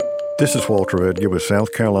This is Walter Edgar with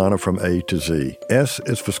South Carolina from A to Z. S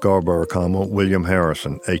is for Scarborough, William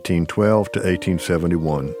Harrison, 1812 to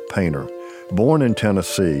 1871, painter. Born in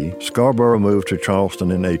Tennessee, Scarborough moved to Charleston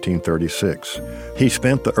in 1836. He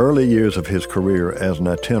spent the early years of his career as an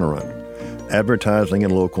itinerant, advertising in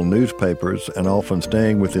local newspapers and often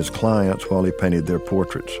staying with his clients while he painted their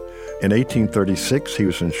portraits. In 1836, he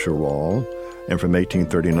was in Sherwall, and from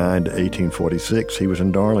 1839 to 1846, he was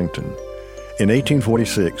in Darlington. In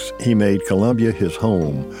 1846, he made Columbia his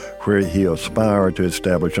home, where he aspired to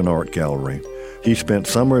establish an art gallery. He spent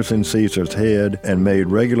summers in Caesar's Head and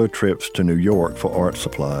made regular trips to New York for art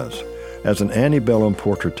supplies. As an antebellum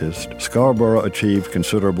portraitist, Scarborough achieved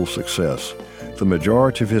considerable success. The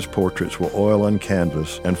majority of his portraits were oil on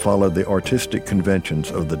canvas and followed the artistic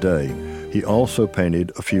conventions of the day. He also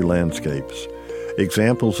painted a few landscapes.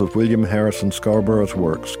 Examples of William Harrison Scarborough's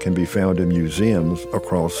works can be found in museums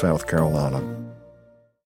across South Carolina.